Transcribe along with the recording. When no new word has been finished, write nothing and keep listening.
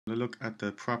I'm going to look at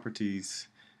the properties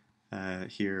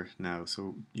here now.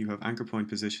 So you have anchor point,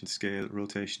 position, scale,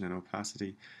 rotation, and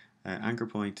opacity. Anchor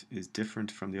point is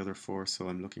different from the other four, so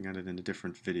I'm looking at it in a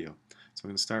different video. So I'm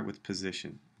going to start with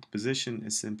position. Position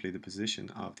is simply the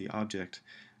position of the object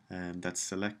that's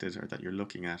selected or that you're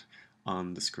looking at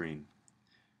on the screen.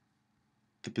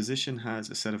 The position has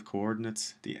a set of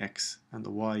coordinates, the x and the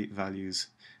y values,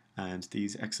 and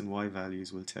these x and y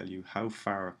values will tell you how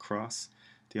far across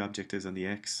the object is on the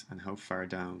x and how far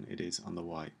down it is on the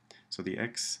y. So the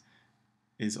x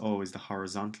is always the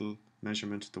horizontal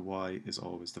measurement, the y is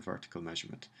always the vertical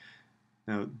measurement.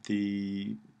 Now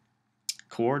the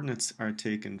coordinates are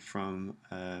taken from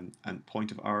a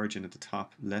point of origin at the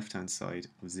top left hand side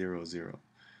of 0, 0.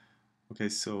 Okay,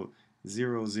 so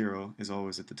 0, 0 is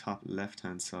always at the top left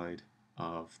hand side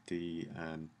of the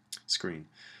screen.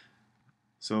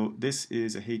 So this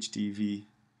is a HDV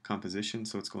composition,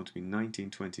 so it's going to be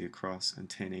 1920 across and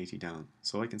 1080 down.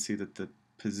 So I can see that the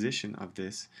position of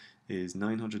this is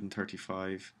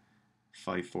 935,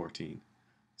 514.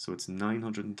 So it's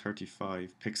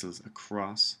 935 pixels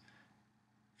across,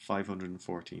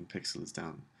 514 pixels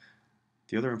down.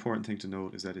 The other important thing to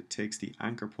note is that it takes the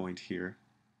anchor point here,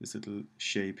 this little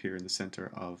shape here in the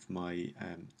center of my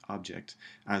object,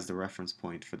 as the reference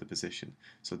point for the position.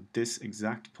 So this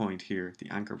exact point here, the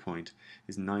anchor point,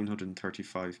 is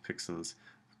 935 pixels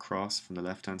across from the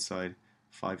left hand side,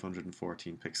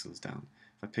 514 pixels down.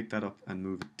 If I pick that up and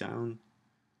move it down,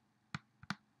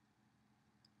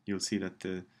 you'll see that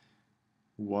the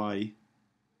y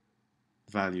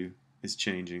value is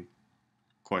changing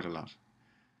quite a lot.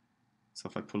 So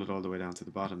if I pull it all the way down to the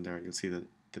bottom there, you'll see that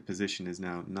the position is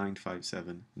now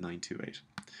 957, 928.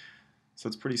 So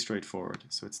it's pretty straightforward.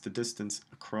 So it's the distance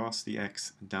across the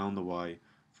x and down the y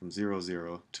from 0,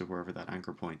 0 to wherever that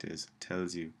anchor point is,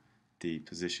 tells you the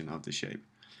position of the shape.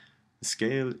 The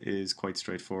scale is quite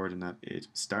straightforward in that it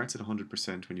starts at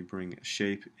 100% when you bring a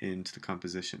shape into the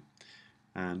composition.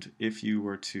 And if you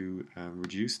were to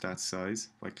reduce that size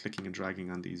by clicking and dragging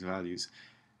on these values,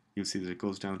 you'll see that it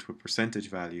goes down to a percentage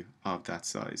value of that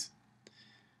size.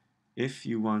 If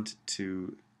you want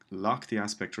to lock the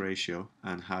aspect ratio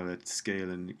and have it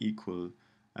scale in equal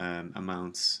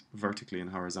amounts vertically and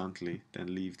horizontally,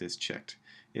 then leave this checked.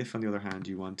 If, on the other hand,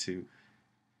 you want to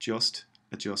just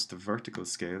adjust the vertical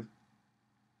scale,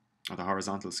 or the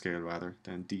horizontal scale rather,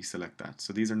 then deselect that.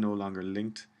 So these are no longer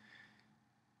linked.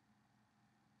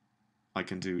 I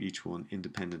can do each one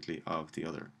independently of the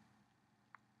other.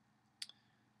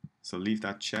 So leave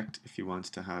that checked if you want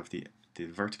to have the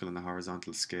vertical and the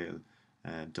horizontal scale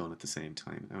done at the same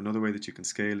time. Now, another way that you can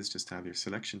scale is just to have your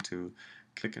selection tool,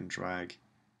 click and drag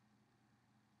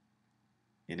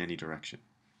in any direction.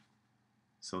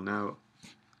 So now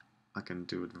I can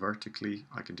do it vertically,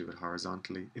 I can do it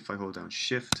horizontally. If I hold down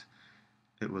Shift,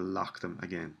 it will lock them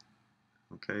again.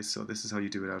 Okay, so this is how you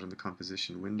do it out in the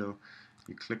composition window.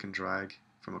 You click and drag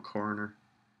from a corner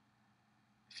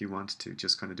if you want to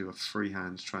just kind of do a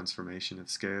freehand transformation at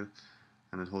scale,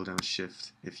 and then hold down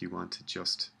Shift if you want to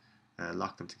just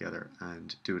lock them together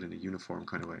and do it in a uniform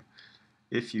kind of way.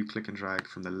 If you click and drag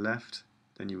from the left,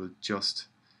 then you will just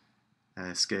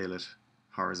scale it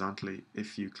horizontally.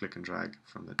 If you click and drag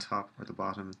from the top or the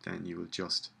bottom, then you will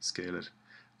just scale it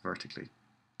vertically.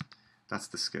 That's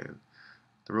the scale.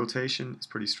 The rotation is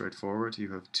pretty straightforward.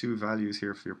 You have two values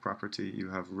here for your property.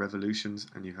 You have revolutions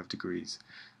and you have degrees.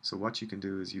 So what you can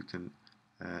do is you can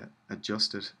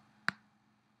adjust it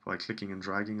by clicking and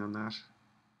dragging on that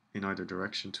in either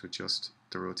direction to adjust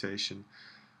the rotation,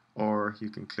 or you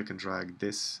can click and drag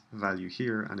this value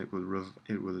here and it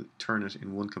will turn it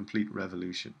in one complete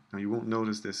revolution. Now you won't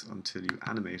notice this until you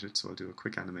animate it, so I'll do a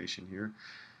quick animation here,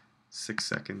 6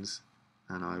 seconds,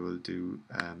 and I will do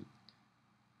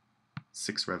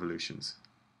 6 revolutions.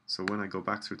 So when I go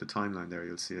back through the timeline there,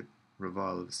 you'll see it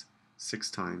revolves 6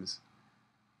 times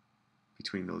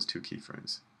between those two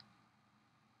keyframes.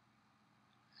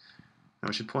 Now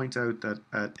I should point out that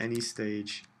at any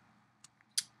stage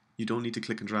you don't need to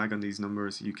click and drag on these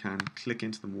numbers. You can click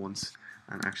into them once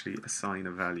and actually assign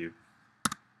a value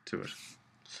to it.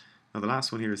 Now the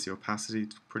last one here is the opacity.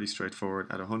 It's pretty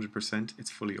straightforward. At 100% it's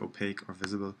fully opaque or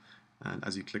visible, and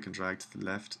as you click and drag to the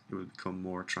left it will become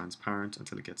more transparent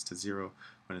until it gets to 0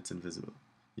 when it's invisible.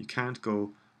 You can't go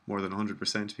more than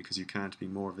 100% because you can't be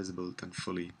more visible than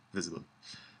fully visible.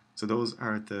 So those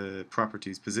are the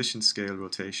properties: position, scale,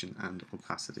 rotation, and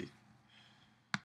opacity.